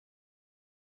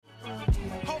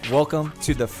Welcome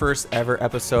to the first ever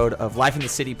episode of Life in the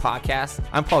City podcast.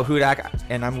 I'm Paul Hudak,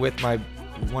 and I'm with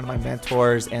one of my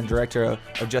mentors and director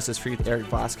of Justice for Youth, Eric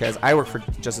Vasquez. I work for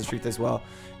Justice for Youth as well.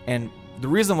 And the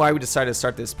reason why we decided to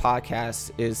start this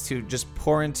podcast is to just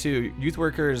pour into youth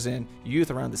workers and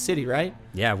youth around the city, right?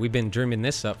 Yeah, we've been dreaming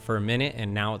this up for a minute,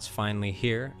 and now it's finally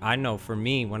here. I know for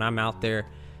me, when I'm out there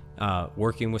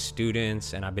working with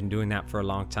students, and I've been doing that for a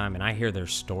long time, and I hear their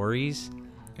stories,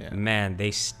 man,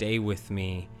 they stay with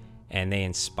me and they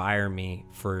inspire me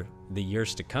for the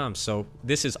years to come. So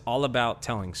this is all about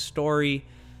telling story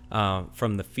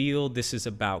from the field. This is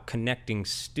about connecting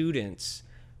students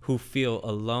who feel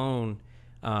alone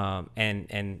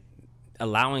and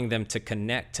allowing them to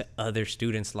connect to other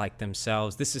students like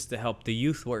themselves. This is to help the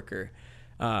youth worker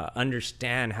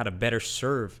understand how to better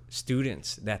serve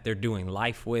students that they're doing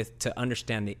life with, to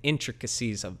understand the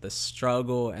intricacies of the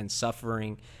struggle and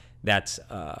suffering that's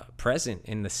present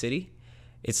in the city.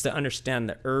 It's to understand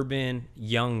the urban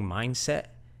young mindset.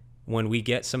 When we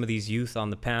get some of these youth on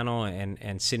the panel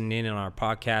and sitting in on our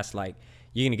podcast, like,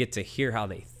 you're going to get to hear how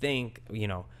they think, you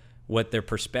know, what their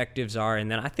perspectives are.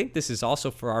 And then I think this is also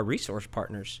for our resource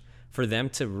partners, for them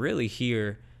to really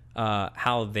hear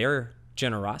how their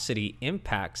generosity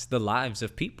impacts the lives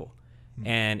of people. Mm-hmm.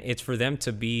 And it's for them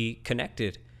to be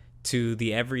connected to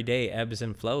the everyday ebbs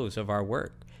and flows of our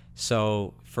work.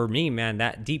 So for me, man,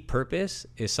 that deep purpose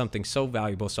is something so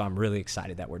valuable. So I'm really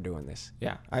excited that we're doing this.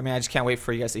 Yeah. I mean, I just can't wait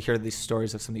for you guys to hear these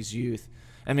stories of some of these youth.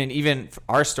 I mean, even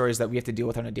our stories that we have to deal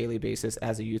with on a daily basis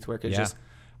as a youth worker. Just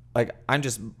like,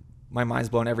 my mind's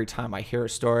blown every time I hear a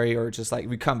story, or just like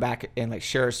we come back and like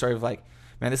share a story of like,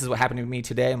 man, this is what happened to me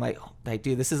today. I'm like,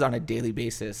 dude, this is on a daily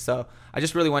basis. So I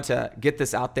just really want to get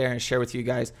this out there and share with you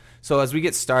guys. So as we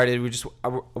get started, I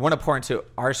want to pour into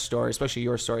our story, especially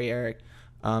your story, Eric.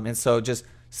 And so just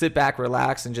sit back,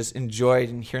 relax, and just enjoy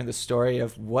and hearing the story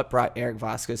of what brought Eric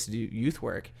Vasquez to do youth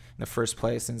work in the first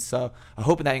place. And so I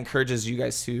hope that encourages you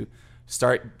guys to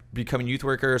start becoming youth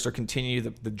workers or continue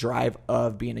the drive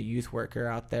of being a youth worker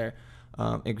out there.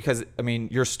 And because, I mean,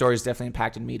 your story's definitely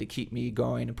impacted me to keep me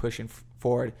going and pushing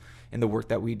forward in the work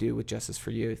that we do with Justice for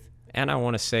Youth. And I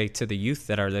want to say to the youth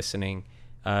that are listening,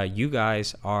 you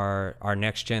guys are our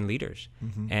next gen leaders.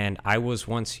 Mm-hmm. And I was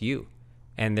once you.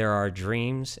 And there are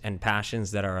dreams and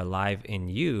passions that are alive in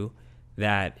you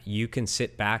that you can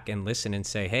sit back and listen and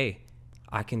say, hey,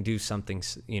 I can do something,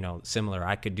 similar.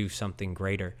 I could do something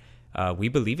greater. We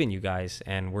believe in you guys,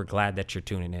 and we're glad that you're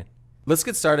tuning in. Let's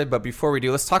get started. But before we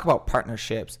do, let's talk about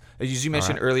partnerships. As you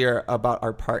mentioned earlier about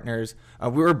our partners,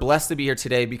 we were blessed to be here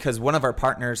today because one of our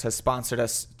partners has sponsored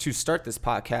us to start this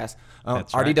podcast.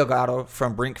 Artie Delgado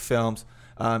from Brink Films.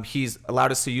 He's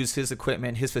allowed us to use his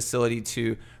equipment, his facility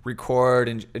to record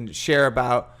and share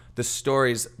about the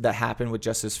stories that happen with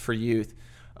Justice for Youth.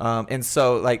 And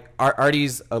so, like,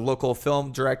 Artie's a local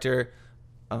film director,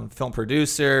 film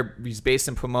producer. He's based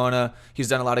in Pomona. He's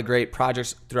done a lot of great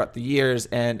projects throughout the years,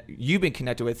 and you've been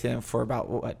connected with him for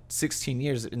about 16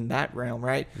 years in that realm,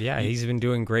 right? Yeah, he's been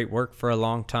doing great work for a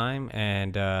long time,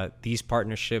 and these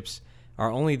partnerships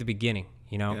are only the beginning,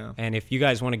 you know. Yeah. And if you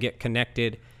guys want to get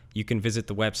connected, you can visit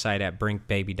the website at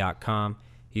brinkbaby.com.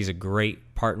 He's a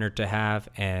great partner to have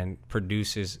and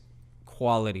produces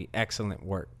quality, excellent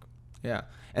work. Yeah.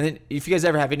 And then if you guys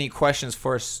ever have any questions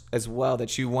for us as well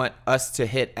that you want us to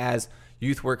hit as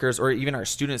youth workers, or even our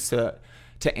students to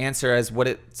answer as what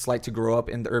it's like to grow up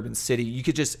in the urban city, you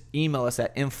could just email us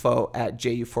at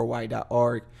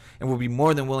info@ju4y.org, and we'll be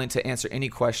more than willing to answer any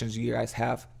questions you guys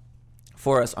have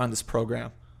for us on this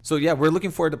program. So yeah, we're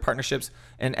looking forward to partnerships.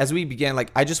 And as we begin,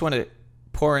 like, I just want to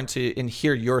pour into and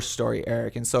hear your story,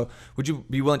 Eric. And so would you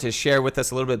be willing to share with us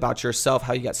a little bit about yourself,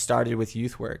 how you got started with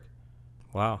youth work?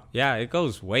 Wow. Yeah, it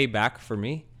goes way back for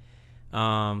me.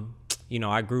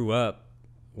 I grew up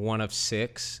one of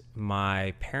 6.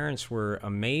 My parents were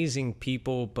amazing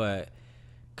people, but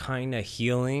kind of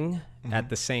healing at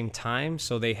the same time.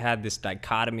 So they had this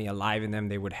dichotomy alive in them.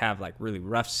 They would have like really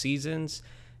rough seasons,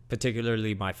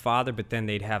 particularly my father, but then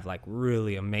they'd have like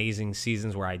really amazing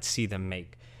seasons where I'd see them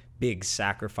make big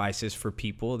sacrifices for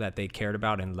people that they cared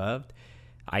about and loved.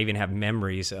 I even have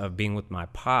memories of being with my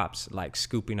pops, like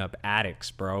scooping up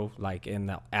addicts, bro, like in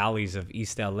the alleys of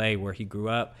East LA where he grew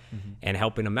up, and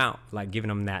helping him out, like giving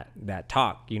him that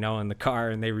talk, in the car,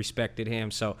 and they respected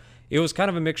him. So it was kind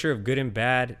of a mixture of good and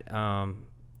bad.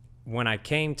 When I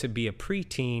came to be a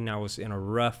preteen, I was in a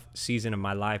rough season of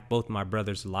my life. Both my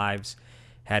brothers' lives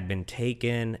had been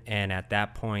taken, and at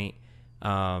that point,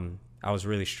 I was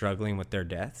really struggling with their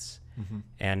deaths.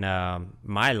 And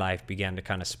my life began to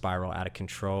kind of spiral out of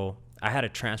control. I had a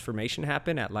transformation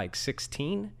happen at like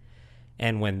 16,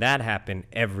 And when that happened,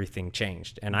 everything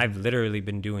changed. And I've literally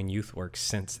been doing youth work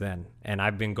since then. And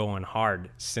I've been going hard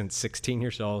since 16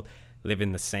 years old,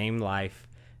 living the same life.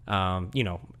 You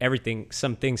know,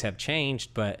 some things have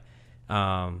changed, but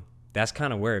that's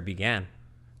kind of where it began.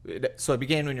 So it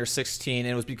began when you're 16,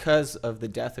 and it was because of the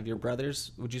death of your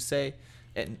brothers, would you say?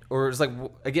 Or it was like,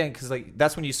 again, because like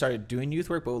that's when you started doing youth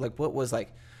work, but like what was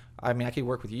like, I mean, I could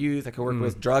work with youth, I could work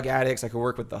with drug addicts, I could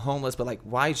work with the homeless, but like,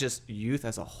 why just youth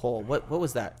as a whole? What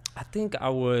was that? I think I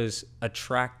was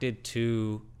attracted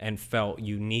to and felt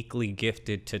uniquely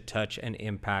gifted to touch and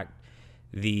impact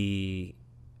the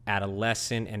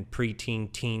adolescent and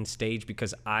preteen teen stage,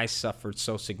 because I suffered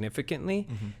so significantly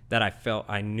that I felt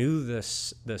I knew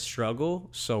the struggle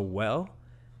so well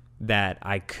that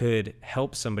I could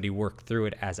help somebody work through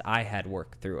it as I had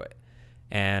worked through it.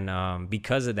 And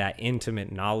because of that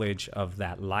intimate knowledge of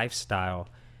that lifestyle,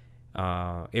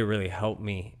 it really helped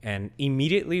me. And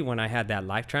immediately when I had that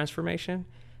life transformation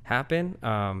happen,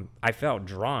 I felt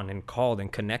drawn and called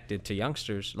and connected to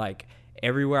youngsters. Like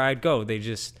everywhere I'd go, they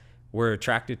just were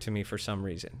attracted to me for some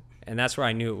reason. And that's where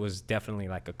I knew it was definitely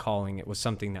like a calling. It was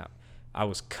something that I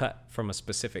was cut from a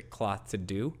specific cloth to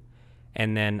do.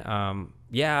 And then,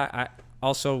 I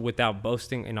also, without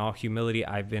boasting, in all humility,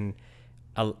 I've been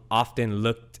often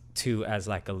looked to as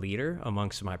like a leader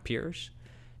amongst my peers.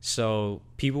 So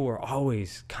people were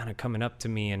always kind of coming up to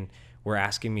me and were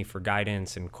asking me for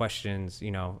guidance and questions,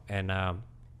 you know, and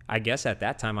I guess at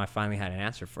that time I finally had an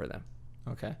answer for them.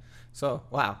 Okay. So,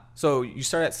 wow. So you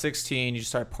started at 16, you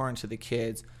started pouring to the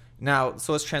kids. Now,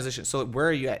 so let's transition. So where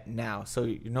are you at now? So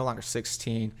you're no longer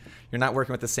 16. You're not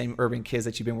working with the same urban kids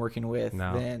that you've been working with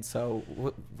then. So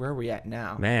where are we at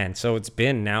now? Man, so it's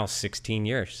been now 16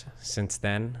 years since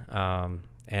then.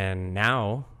 And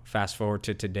now, fast forward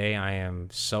to today, I am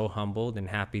so humbled and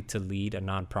happy to lead a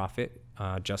nonprofit,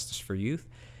 Justice for Youth.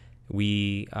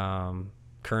 We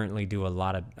currently do a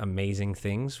lot of amazing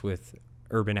things with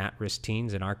urban at-risk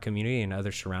teens in our community and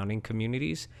other surrounding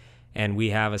communities. And we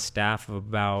have a staff of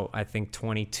about, I think,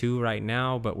 22 right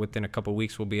now, but within a couple of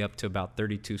weeks, we'll be up to about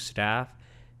 32 staff.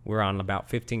 We're on about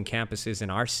 15 campuses in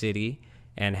our city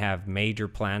and have major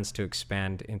plans to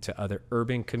expand into other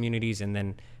urban communities. And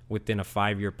then within a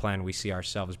 5-year plan, we see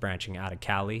ourselves branching out of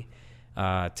Cali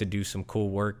to do some cool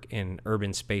work in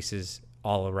urban spaces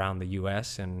all around the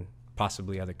U.S. and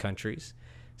possibly other countries.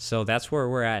 So that's where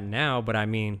we're at now. But I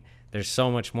mean, there's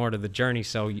so much more to the journey.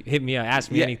 So hit me up,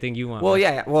 ask me anything you want. Well,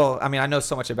 yeah. Well, I mean, I know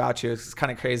so much about you. It's kind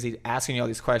of crazy asking you all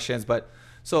these questions. But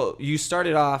so you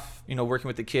started off, you know, working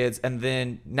with the kids, and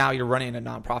then now you're running a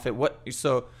nonprofit.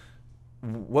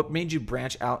 What made you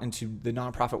branch out into the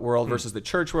nonprofit world versus the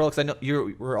church world? Because I know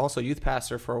you were also youth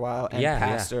pastor for a while and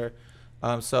pastor.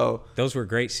 So those were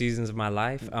great seasons of my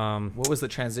life. What was the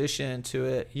transition to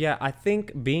it? Yeah, I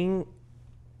think being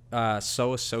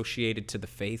so associated to the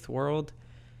faith world,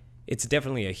 it's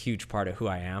definitely a huge part of who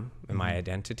I am and my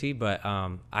identity, but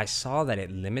I saw that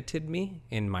it limited me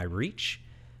in my reach.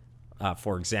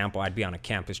 For example, I'd be on a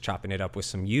campus chopping it up with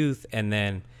some youth, and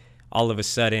then all of a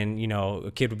sudden, you know,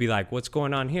 a kid would be like, "What's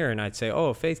going on here?" And I'd say,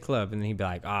 "Oh, Faith Club." And he'd be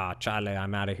like, "Chale,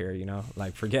 I'm out of here," you know,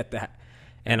 like, forget that.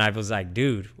 And I was like,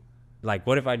 dude, like,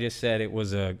 what if I just said it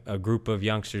was a group of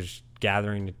youngsters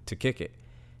gathering to kick it?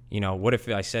 You know, what if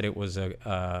I said it was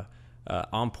a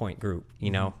on point group,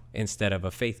 you know, instead of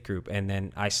a faith group? And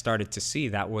then I started to see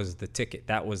that was the ticket.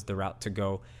 That was the route to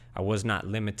go. I was not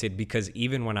limited, because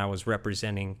even when I was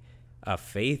representing a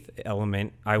faith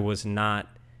element, I was not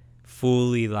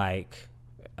fully, like,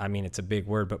 I mean, it's a big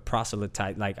word, but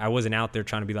proselyte. Like, I wasn't out there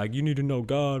trying to be like, you need to know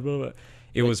God, blah, blah.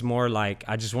 It was more like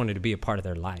I just wanted to be a part of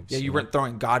their lives. Yeah, you weren't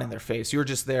throwing God in their face. You were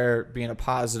just there being a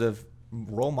positive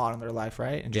role model in their life,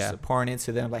 right? And just pouring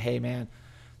into them, like, hey, man,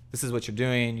 this is what you're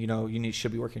doing. You know,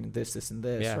 should be working in this, and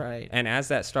this, right? And as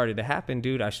that started to happen,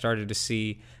 dude, I started to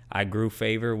see I grew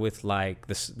favor with, like,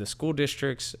 the school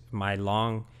districts. My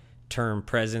long-term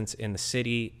presence in the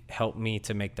city helped me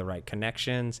to make the right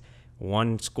connections.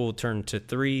 1 school turned to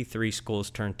 3 schools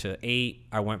turned to 8.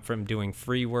 I went from doing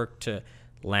free work to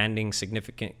landing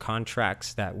significant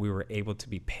contracts that we were able to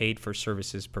be paid for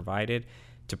services provided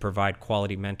to provide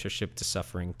quality mentorship to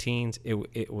suffering teens.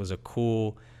 It was a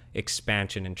cool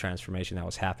expansion and transformation that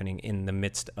was happening in the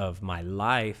midst of my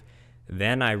life.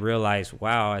 Then I realized,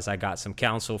 wow, as I got some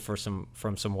counsel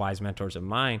from some wise mentors of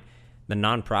mine, the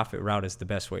nonprofit route is the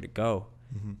best way to go,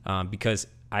 because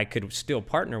I could still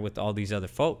partner with all these other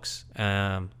folks,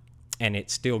 and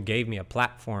it still gave me a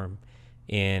platform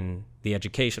in the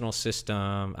educational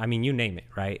system. I mean, you name it,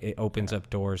 right? It opens up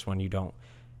doors when you don't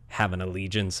have an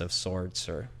allegiance of sorts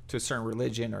or to a certain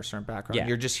religion or a certain background.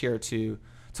 You're just here to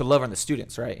to love on the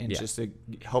students, right? And Yeah. just to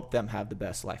help them have the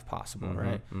best life possible, Mm-hmm,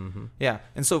 right? mm-hmm. Yeah.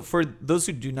 And so for those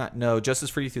who do not know, Justice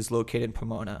for Youth is located in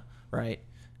Pomona, right?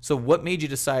 So what made you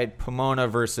decide Pomona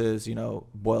versus, you know,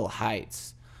 Boyle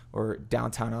Heights or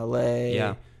downtown LA?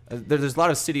 Yeah. There's a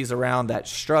lot of cities around that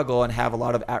struggle and have a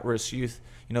lot of at-risk youth.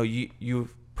 You know, you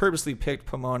purposely picked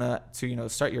Pomona to, you know,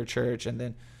 start your church and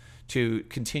then to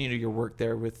continue your work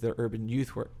there with the urban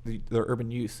youth the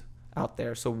urban youth out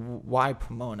there. So why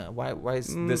Pomona? Why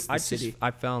is this the city?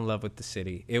 I fell in love with the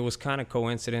city. It was kind of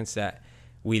coincidence that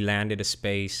we landed a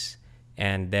space,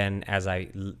 and then as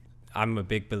I'm a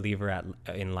big believer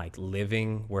in like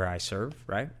living where I serve,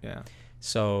 right? Yeah.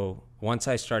 So once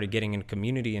I started getting in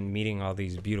community and meeting all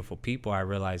these beautiful people, I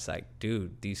realized like,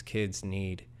 dude, these kids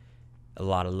need a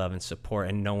lot of love and support,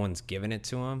 and no one's giving it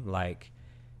to them. Like,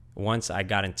 once I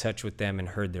got in touch with them and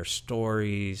heard their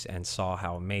stories and saw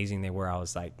how amazing they were, I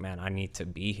was like, man, I need to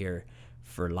be here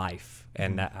for life.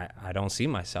 And that I don't see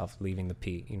myself leaving the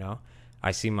P, you know?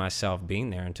 I see myself being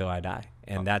there until I die.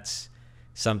 And that's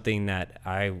something that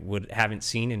I haven't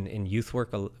seen in youth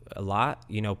work a lot.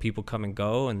 You know, people come and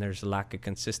go and there's a lack of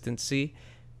consistency.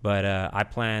 But I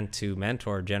plan to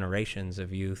mentor generations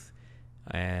of youth,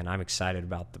 and I'm excited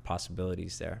about the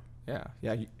possibilities there.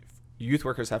 Yeah. Youth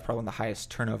workers have probably the highest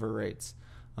turnover rates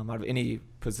out of any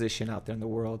position out there in the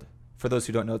world. For those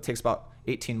who don't know, it takes about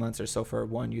 18 months or so for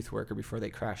one youth worker before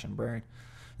they crash and burn.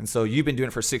 And so you've been doing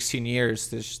it for 16 years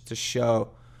to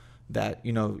show that,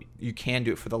 you know, you can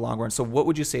do it for the long run. So what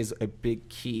would you say is a big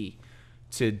key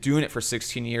to doing it for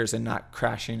 16 years and not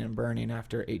crashing and burning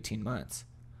after 18 months?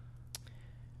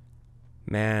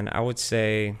 Man, I would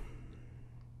say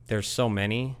there's so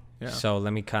many. Yeah. So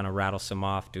let me kind of rattle some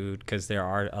off, dude, because there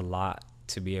are a lot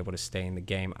to be able to stay in the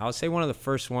game. I would say one of the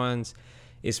first ones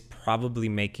is probably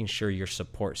making sure your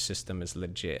support system is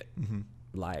legit. Mm-hmm.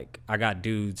 Like, I got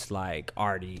dudes like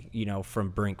Artie, you know,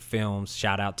 from Brink Films.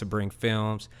 Shout out to Brink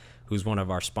Films, who's one of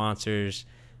our sponsors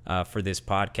for this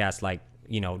podcast. Like,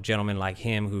 you know, gentlemen like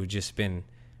him who've just been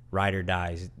ride or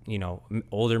dies. You know,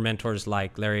 older mentors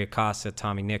like Larry Acosta,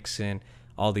 Tommy Nixon,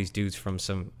 all these dudes from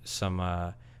some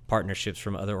partnerships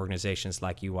from other organizations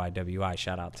like UIWI.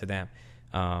 Shout out to them.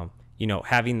 You know,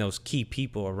 having those key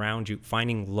people around you,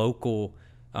 finding local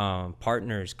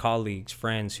partners, colleagues,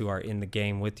 friends who are in the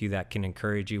game with you that can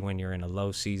encourage you when you're in a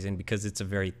low season, because it's a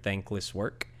very thankless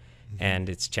work. Mm-hmm. And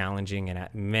it's challenging, and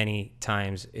at many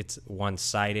times it's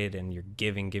one-sided and you're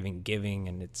giving,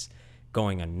 and it's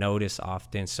going unnoticed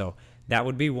often. So that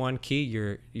would be one key,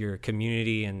 your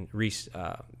community and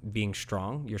being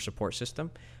strong, your support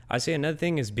system. I'd say another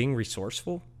thing is being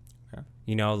resourceful. Yeah.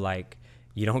 You know, like,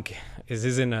 you don't get,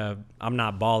 I'm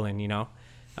not balling, you know,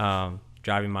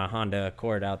 driving my Honda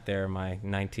Accord out there, my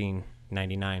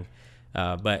 1999.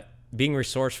 But being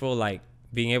resourceful, like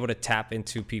being able to tap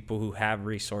into people who have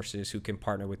resources, who can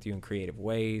partner with you in creative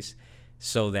ways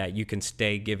so that you can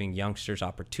stay giving youngsters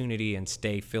opportunity and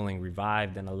stay feeling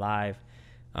revived and alive.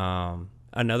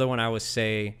 Another one I would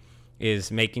say is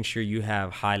making sure you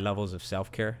have high levels of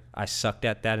self-care. I sucked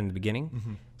at that in the beginning.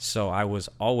 Mm-hmm. So I was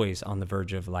always on the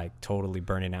verge of like totally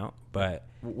burning out. But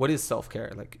what is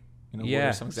self-care? Like, you know, yeah, what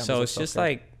are some examples so of it's self-care? Just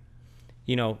like,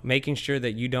 you know, making sure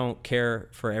that you don't care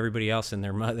for everybody else and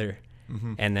their mother,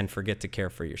 mm-hmm. and then forget to care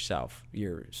for yourself,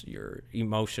 your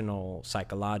emotional,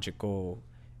 psychological,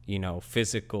 you know,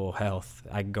 physical health.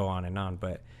 I can go on and on,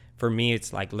 but for me,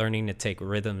 it's like learning to take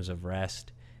rhythms of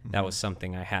rest. Mm-hmm. That was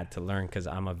something I had to learn because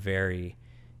I'm a very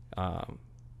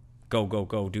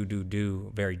go,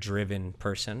 do, very driven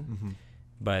person. Mm-hmm.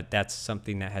 But that's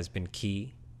something that has been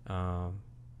key.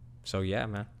 So yeah,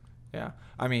 man. Yeah.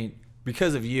 I mean,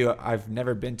 because of you, I've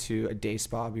never been to a day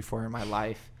spa before in my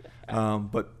life.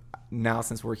 But now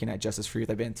since working at Justice for Youth,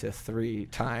 I've been to 3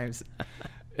 times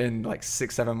in like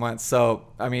 6-7 months. So,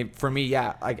 I mean, for me,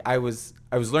 yeah, like I was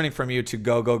learning from you to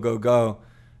go.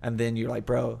 And then you're like,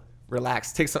 bro,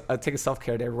 relax, take a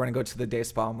self-care day. We're going to go to the day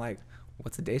spa. I'm like,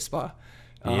 what's a day spa?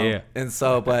 Yeah. And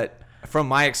so, but from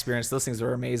my experience, those things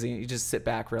are amazing. You just sit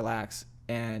back, relax.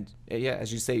 And yeah,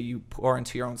 as you say, you pour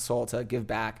into your own soul to give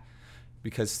back,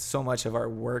 because so much of our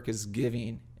work is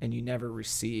giving and you never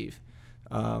receive.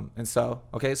 And so,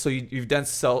 okay, so you've done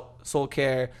soul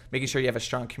care, making sure you have a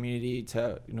strong community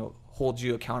to, you know, hold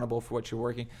you accountable for what you're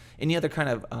working. Any other kind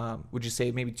of, would you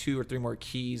say maybe 2 or 3 more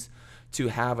keys to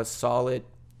have a solid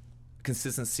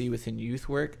consistency within youth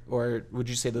work? Or would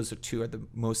you say those are 2 are the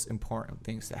most important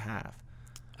things to have?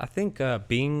 I think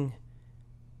having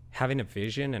a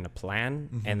vision and a plan,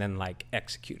 mm-hmm. and then like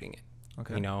executing it.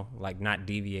 Okay. You know, like not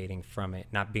deviating from it,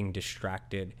 not being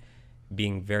distracted,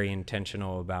 being very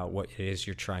intentional about what it is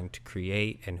you're trying to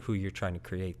create and who you're trying to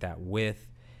create that with.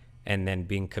 and then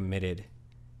being committed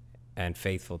and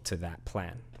faithful to that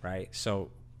plan, right?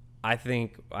 So I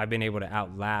think I've been able to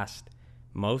outlast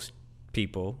most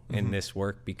people in this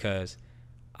work because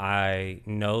I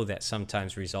know that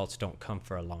sometimes results don't come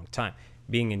for a long time.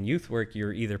 Being in youth work,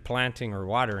 you're either planting or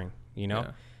watering,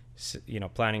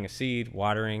 planting a seed,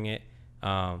 watering it.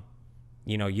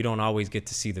 You don't always get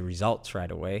to see the results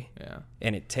right away. Yeah.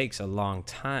 And it takes a long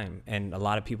time, and a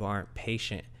lot of people aren't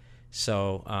patient.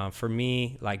 So for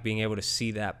me, like being able to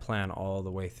see that plan all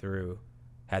the way through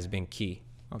has been key.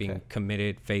 Okay. Being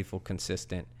committed, faithful,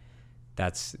 consistent.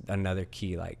 That's another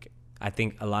key. Like I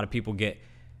think a lot of people get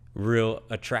real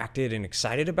attracted and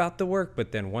excited about the work,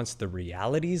 but then once the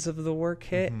realities of the work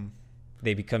hit,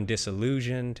 they become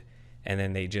disillusioned, and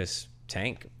then they just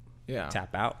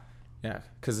tap out. Yeah,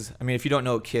 because I mean, if you don't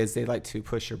know kids, they like to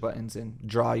push your buttons and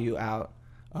draw you out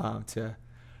to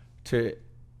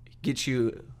get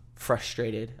you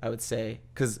frustrated, I would say.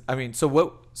 Because I mean,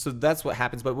 so that's what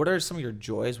happens. But what are some of your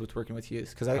joys with working with youth?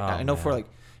 Because I know for like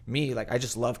me, like I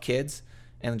just love kids,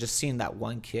 and just seeing that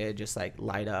one kid just like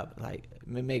light up, like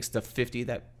it makes the 50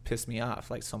 that pissed me off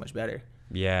like so much better.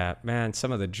 Yeah, man,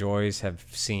 some of the joys have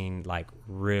seen like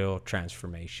real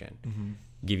transformation.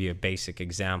 Give you a basic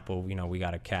example. We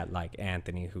got a cat like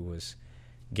Anthony who was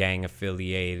gang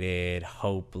affiliated,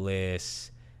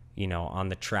 hopeless, on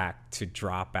the track to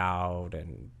drop out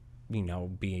and,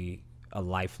 be a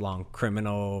lifelong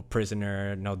criminal,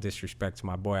 prisoner. No disrespect to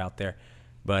my boy out there.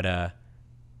 But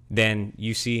then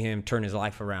you see him turn his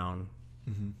life around,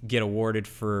 get awarded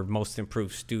for most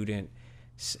improved student,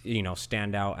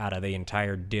 stand out of the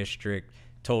entire district,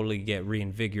 totally get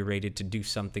reinvigorated to do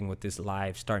something with this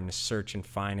life, starting to search and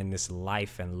find, and this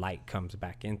life and light comes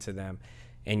back into them.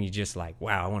 And you just like,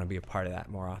 wow, I want to be a part of that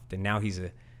more often. Now he's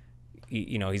a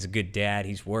good dad.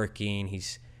 He's working,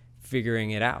 he's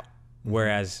figuring it out.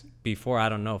 Whereas before, I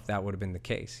don't know if that would have been the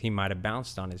case. He might have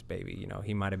bounced on his baby.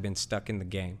 He might have been stuck in the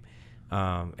game.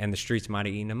 And the streets might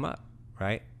have eaten him up,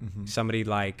 right? Somebody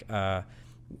like,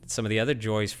 some of the other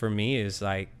joys for me is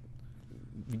like,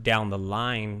 down the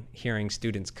line, hearing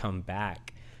students come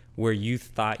back where you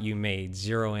thought you made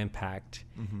zero impact,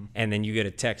 and then you get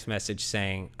a text message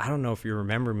saying, I don't know if you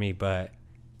remember me, but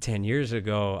 10 years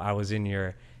ago I was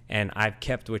in and I've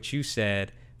kept what you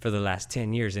said for the last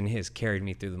 10 years, and it has carried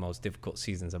me through the most difficult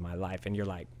seasons of my life. And you're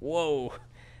like, whoa,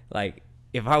 like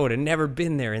if I would have never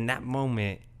been there in that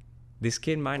moment, this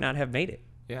kid might not have made it.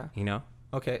 Yeah.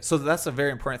 Okay. So that's a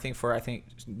very important thing for, I think,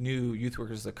 new youth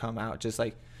workers to come out. Just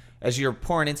like, as you're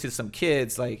pouring into some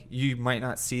kids, like you might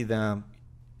not see them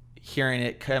hearing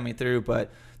it coming through,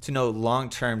 but to know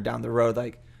long-term down the road,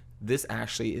 like this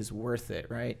actually is worth it,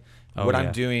 right? What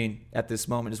I'm doing at this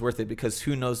moment is worth it, because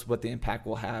who knows what the impact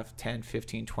will have 10,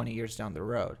 15, 20 years down the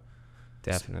road.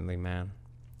 Definitely, man.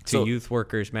 To youth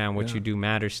workers, man, what you do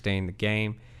matters. Stay in the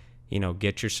game,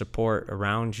 get your support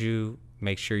around you.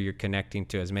 Make sure you're connecting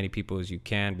to as many people as you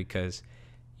can, because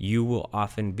you will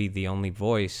often be the only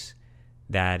voice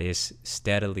that is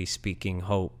steadily speaking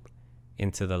hope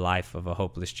into the life of a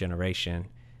hopeless generation.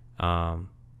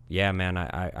 Yeah, man,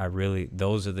 I really,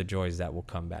 those are the joys that will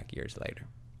come back years later.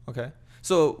 Okay.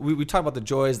 So we talk about the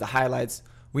joys, the highlights.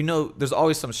 We know there's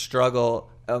always some struggle.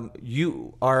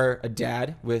 You are a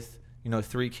dad with,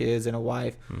 3 kids and a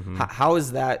wife. How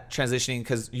is that transitioning?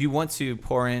 Because you want to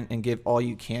pour in and give all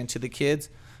you can to the kids,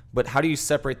 but how do you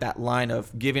separate that line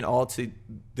of giving all to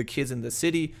the kids in the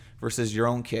city versus your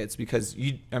own kids? Because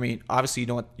obviously you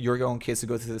don't want your own kids to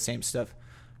go through the same stuff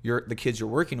the kids you're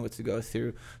working with to go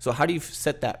through. So how do you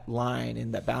set that line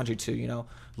and that boundary to,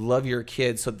 love your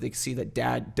kids so that they see that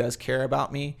dad does care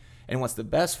about me and wants the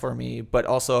best for me, but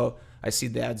also I see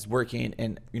dad's working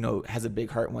and, has a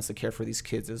big heart and wants to care for these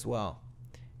kids as well?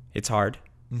 It's hard.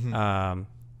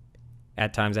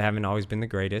 At times I haven't always been the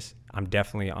greatest. I'm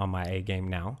definitely on my A game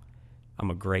now. I'm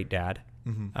a great dad.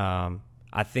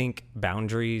 I think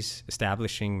boundaries,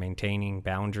 establishing, maintaining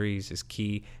boundaries is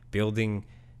key. Building,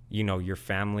 your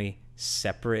family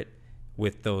separate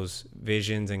with those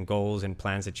visions and goals and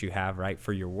plans that you have, right?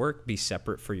 For your work, be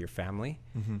separate for your family.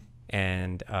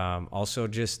 And also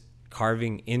just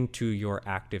carving into your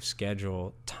active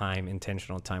schedule time,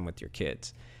 intentional time with your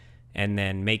kids. And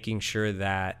then making sure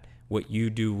that what you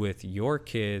do with your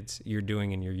kids, you're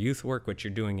doing in your youth work. What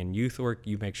you're doing in youth work,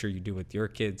 you make sure you do with your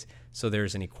kids. So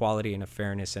there's an equality and a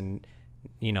fairness. And,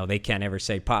 they can't ever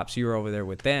say, Pops, you were over there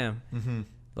with them.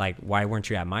 Like, why weren't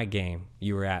you at my game?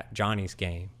 You were at Johnny's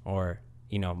game. Or,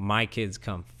 my kids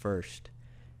come first.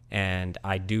 And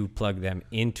I do plug them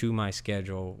into my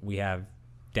schedule. We have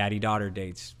daddy-daughter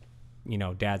dates,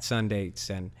 dad-son dates.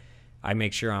 And I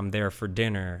make sure I'm there for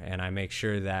dinner, and I make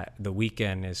sure that the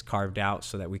weekend is carved out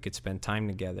so that we could spend time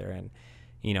together. And,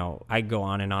 you know, I go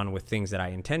on and on with things that I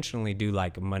intentionally do,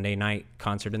 like a Monday night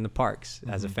concert in the parks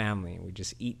as a family, and we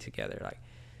just eat together. Like,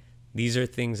 these are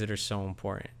things that are so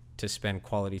important, to spend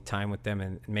quality time with them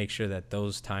and make sure that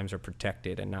those times are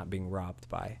protected and not being robbed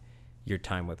by your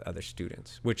time with other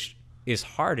students, which is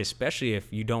hard, especially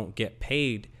if you don't get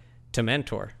paid to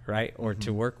mentor, right? Or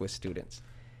to work with students.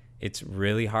 It's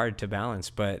really hard to balance.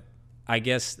 But I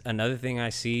guess another thing I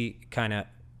see kind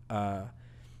of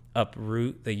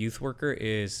uproot the youth worker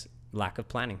is lack of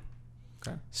planning.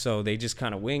 Okay. So they just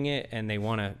kind of wing it, and they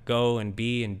want to go and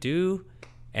be and do.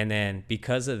 And then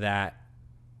because of that,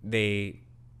 they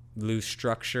lose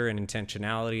structure and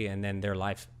intentionality, and then their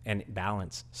life and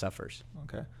balance suffers.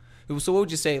 Okay. So what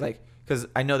would you say, like, because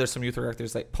I know there's some youth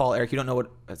directors like, Paul, Eric, you don't know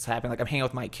what's happening. Like, I'm hanging out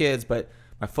with my kids, but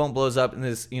my phone blows up, and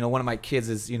this, you know, one of my kids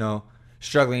is, you know,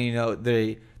 struggling. You know,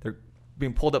 they're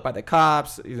being pulled up by the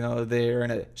cops. You know, they're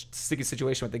in a sticky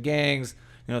situation with the gangs.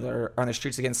 You know, they're on the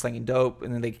streets again slinging dope,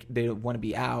 and then they want to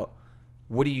be out.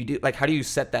 What do you do? Like, how do you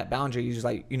set that boundary? You just,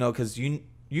 like, you know, because you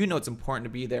know it's important to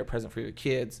be there, present for your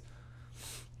kids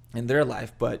in their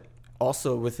life, but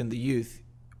also within the youth.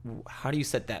 How do you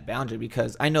set that boundary?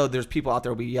 Because I know there's people out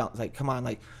there will be yelling, like, come on,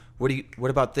 like,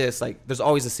 what about this? Like, there's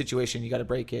always a situation, you got to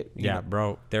break it. Yeah, know?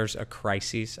 Bro, there's a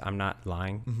crisis, I'm not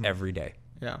lying, every day.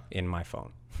 Yeah. In my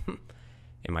phone,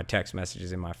 in my text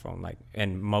messages, in my phone, like,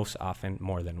 and most often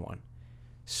more than one.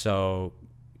 So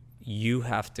you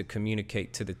have to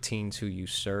communicate to the teens who you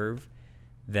serve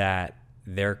that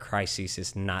their crisis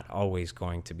is not always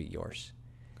going to be yours.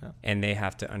 Okay. And they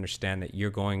have to understand that you're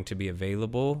going to be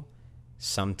available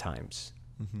sometimes,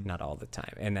 not all the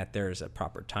time, and that there's a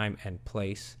proper time and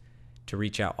place to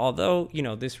reach out. Although, you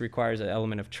know, this requires an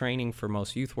element of training for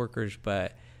most youth workers,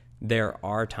 but there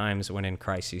are times when in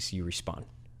crisis you respond,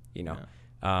 you know,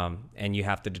 and you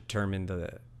have to determine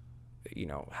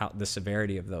how the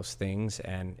severity of those things.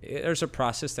 And there's a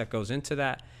process that goes into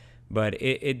that, but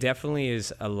it definitely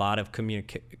is a lot of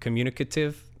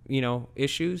communicative, you know,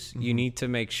 issues. You need to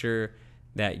make sure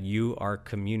that you are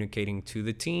communicating to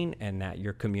the teen, and that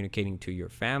you're communicating to your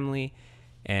family,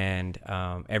 and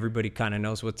everybody kind of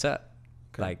knows what's up.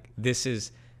 Okay. Like, this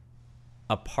is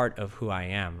a part of who I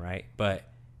am, right? But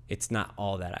it's not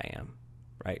all that I am,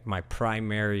 right? My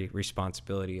primary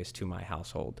responsibility is to my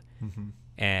household.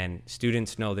 And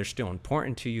students know they're still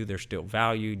important to you. They're still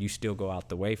valued. You still go out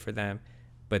the way for them,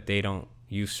 but they don't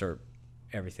usurp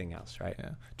everything else, right? Yeah.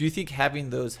 Do you think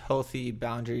having those healthy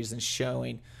boundaries and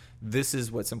showing this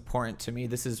is what's important to me,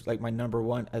 this is like my number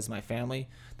one as my family,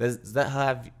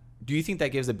 do you think that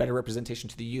gives a better representation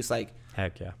to the youth? Like,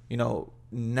 heck yeah. You know,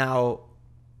 now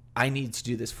I need to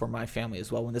do this for my family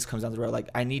as well when this comes down the road. Like,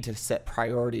 I need to set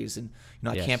priorities, and, you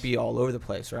know, I can't be all over the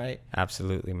place, right?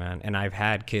 Absolutely, man. And I've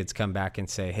had kids come back and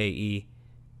say, hey, E,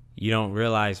 you don't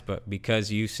realize, but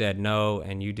because you said no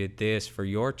and you did this for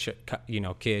your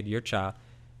kid, your child,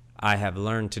 I have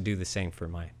learned to do the same for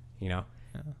mine, you know?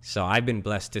 Yeah. So I've been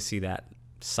blessed to see that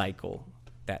cycle,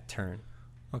 that turn.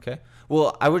 Okay.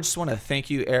 Well, I would just want to thank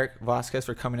you, Eric Vasquez,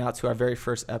 for coming out to our very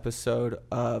first episode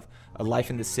of a Life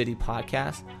in the City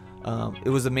podcast. It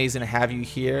was amazing to have you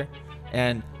here.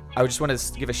 And I just want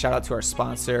to give a shout out to our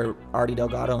sponsor, Artie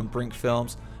Delgado and Brink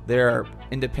Films. They're an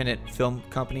independent film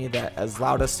company that has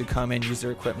allowed us to come and use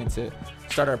their equipment to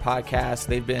start our podcast.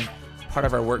 They've been part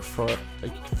of our work for a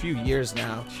few years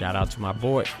now. Shout out to my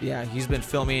boy. Yeah, he's been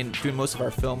doing most of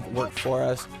our film work for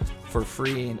us for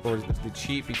free or the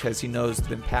cheap, because he knows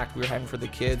the impact we're having for the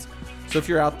kids. So if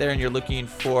you're out there and you're looking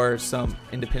for some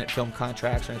independent film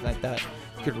contracts or anything like that,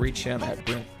 you could reach him at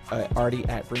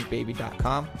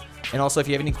Artie@brinkbaby.com. And also, if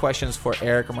you have any questions for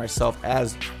Eric or myself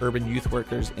as urban youth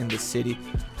workers in the city,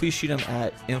 please shoot them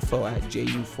at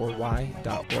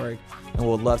info@ju4y.org, and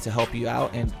we'll love to help you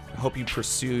out and help you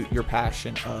pursue your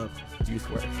passion of youth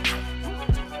work.